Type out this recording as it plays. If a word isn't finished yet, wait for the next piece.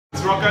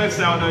Rocco,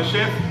 sourdough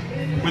chef,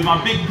 with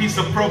my big piece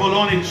of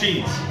provolone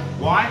cheese.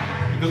 Why?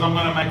 Because I'm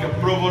going to make a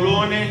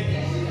provolone,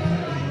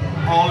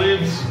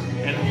 olives,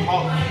 and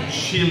hot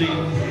chili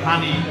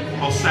honey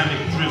balsamic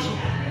drizzle.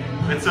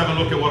 Let's have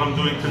a look at what I'm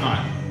doing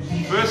tonight.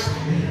 First,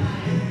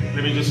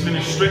 let me just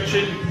finish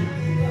stretching.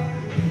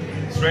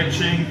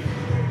 Stretching.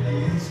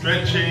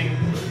 Stretching.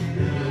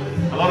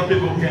 A lot of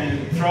people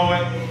can throw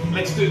it.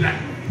 Let's do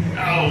that.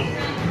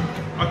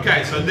 Oh.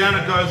 Okay, so down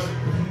it goes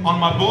on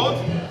my board.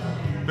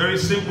 Very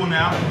simple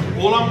now.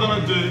 All I'm going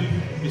to do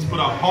is put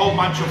a whole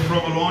bunch of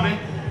provolone.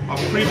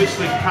 I've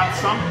previously cut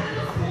some.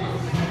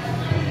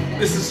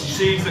 This is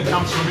cheese that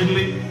comes from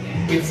Italy.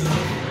 It's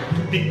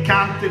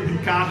picante.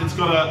 It's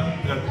got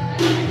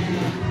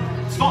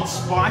it's not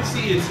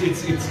spicy.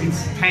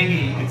 It's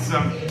tangy. It's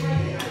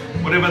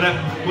whatever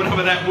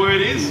that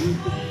word is.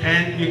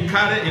 And you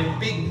cut it in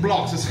big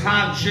blocks. It's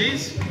hard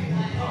cheese,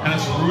 and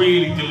it's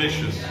really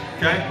delicious.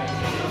 Okay.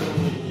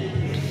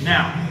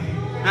 Now,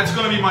 that's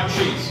going to be my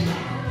cheese.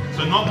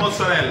 So not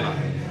mozzarella,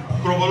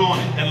 provolone,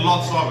 and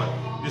lots of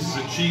it. This is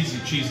a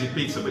cheesy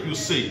pizza, but you'll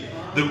see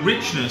the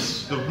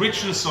richness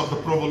of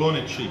the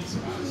provolone cheese,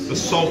 the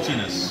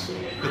saltiness,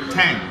 the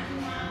tang.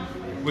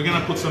 We're going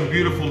to put some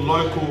beautiful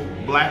local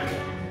black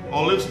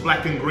olives,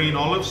 black and green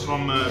olives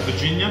from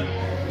Virginia.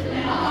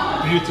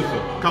 Beautiful,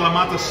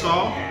 Kalamata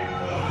style,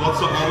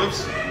 lots of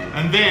olives.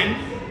 And then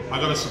I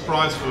got a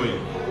surprise for you.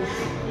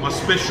 My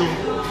special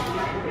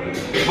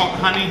hot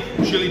honey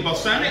chili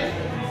balsamic.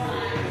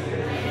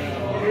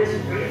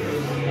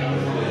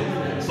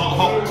 It's not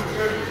hot.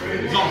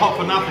 It's not hot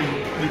for nothing.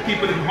 We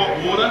keep it in hot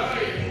water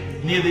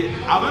near the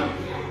oven,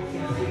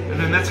 and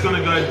then that's going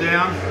to go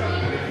down.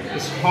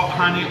 This hot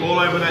honey all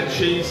over that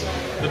cheese.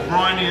 The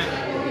briny.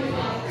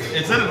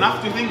 Is that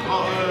enough, do you think,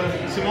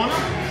 Simona?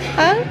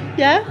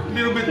 Yeah. A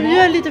little bit more?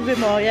 Yeah, a little bit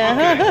more,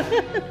 yeah.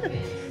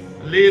 Okay.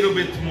 A little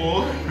bit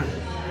more.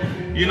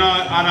 You know,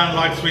 I don't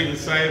like sweet and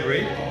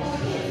savory,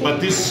 but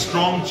this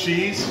strong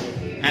cheese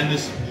and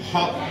this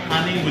hot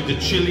honey with the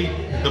chili,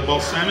 the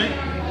balsamic,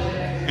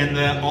 and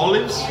the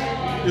olives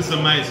is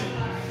amazing.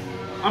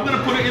 I'm going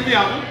to put it in the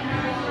oven,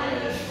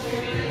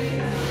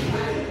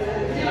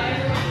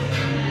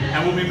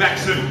 and we'll be back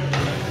soon.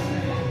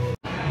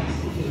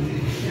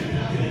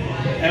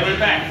 And we're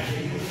back.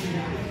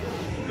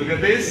 Look at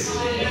this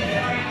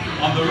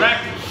on the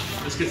rack.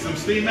 Let's get some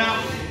steam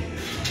out.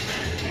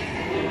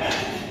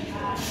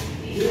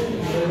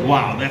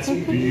 Wow, that's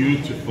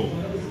beautiful.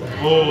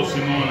 Oh,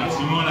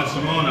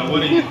 Simona,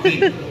 what do you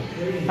think?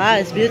 Ah,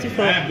 it's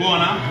beautiful.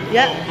 Buona?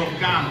 Yeah. Oh,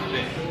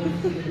 croccante.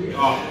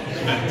 Oh, it's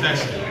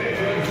fantastic.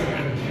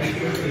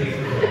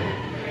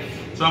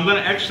 So I'm going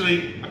to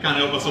actually, I can't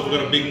help myself, I've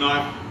got a big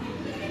knife.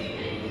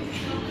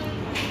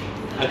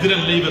 I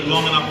didn't leave it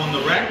long enough on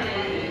the rack,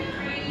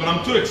 but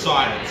I'm too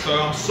excited, so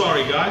I'm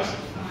sorry guys.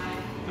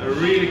 I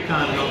really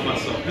can't help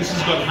myself. This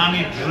has got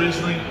honey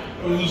drizzling,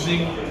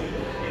 oozing.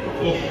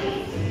 Oh.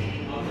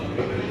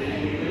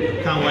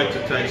 Can't wait to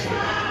taste it.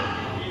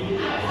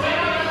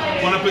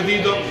 Buon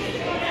appetito.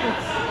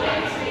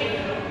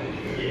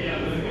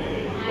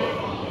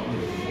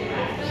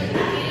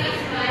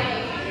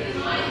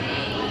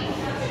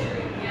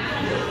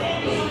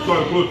 So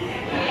good.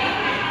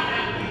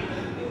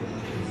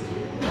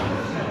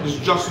 There's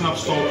just enough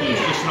saltiness,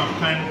 just enough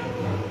tang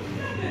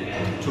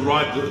to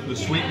ride the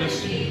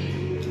sweetness.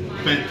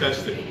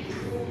 Fantastic.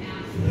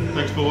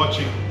 Thanks for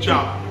watching.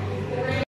 Ciao.